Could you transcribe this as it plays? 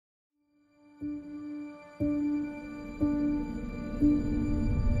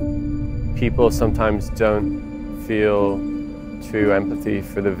People sometimes don't feel true empathy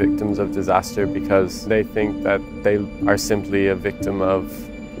for the victims of disaster because they think that they are simply a victim of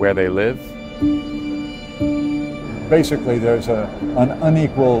where they live. Basically, there's an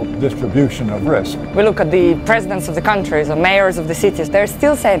unequal distribution of risk. We look at the presidents of the countries, the mayors of the cities, they're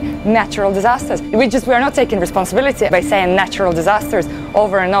still saying natural disasters. We are not taking responsibility by saying natural disasters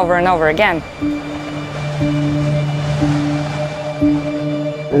over and over and over again.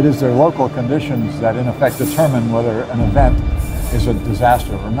 It is their local conditions that in effect determine whether an event is a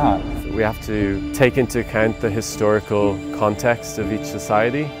disaster or not. We have to take into account the historical context of each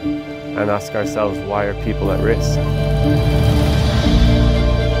society and ask ourselves, why are people at risk?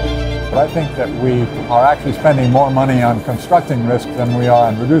 But I think that we are actually spending more money on constructing risk than we are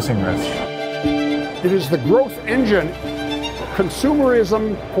on reducing risk. It is the growth engine,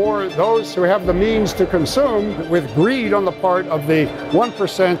 consumerism for those who have the means to consume, with greed on the part of the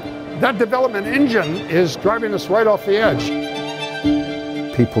 1%. That development engine is driving us right off the edge.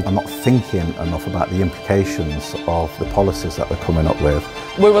 People are not thinking enough about the implications of the policies that they're coming up with.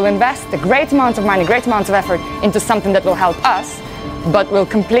 We will invest a great amount of money, great amount of effort into something that will help us, but will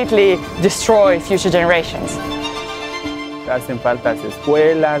completely destroy future generations. Hacen faltas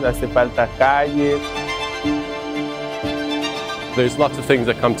escuelas, hace falta calles. There's lots of things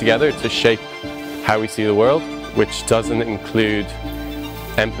that come together to shape how we see the world, which doesn't include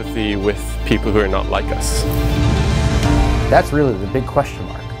empathy with people who are not like us. That's really the big question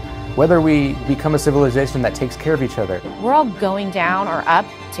mark. Whether we become a civilization that takes care of each other. We're all going down or up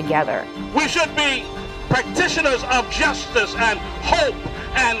together. We should be practitioners of justice and hope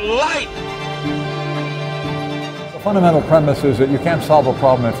and light. The fundamental premise is that you can't solve a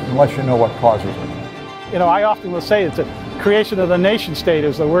problem unless you know what causes it. You know, I often will say that the creation of the nation state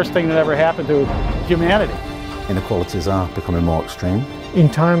is the worst thing that ever happened to humanity. Inequalities are becoming more extreme. In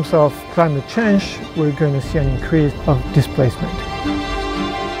terms of climate change, we're going to see an increase of displacement.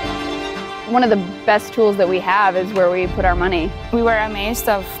 One of the best tools that we have is where we put our money. We were amazed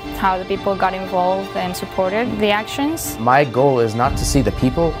of how the people got involved and supported the actions. My goal is not to see the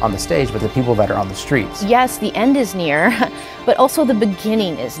people on the stage, but the people that are on the streets. Yes, the end is near, but also the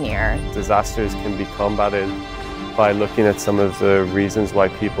beginning is near. Disasters can be combated by looking at some of the reasons why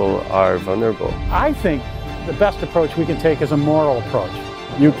people are vulnerable. I think the best approach we can take is a moral approach.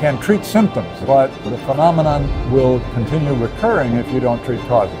 You can treat symptoms, but the phenomenon will continue recurring if you don't treat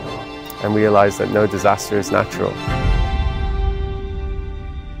causes. And realize that no disaster is natural.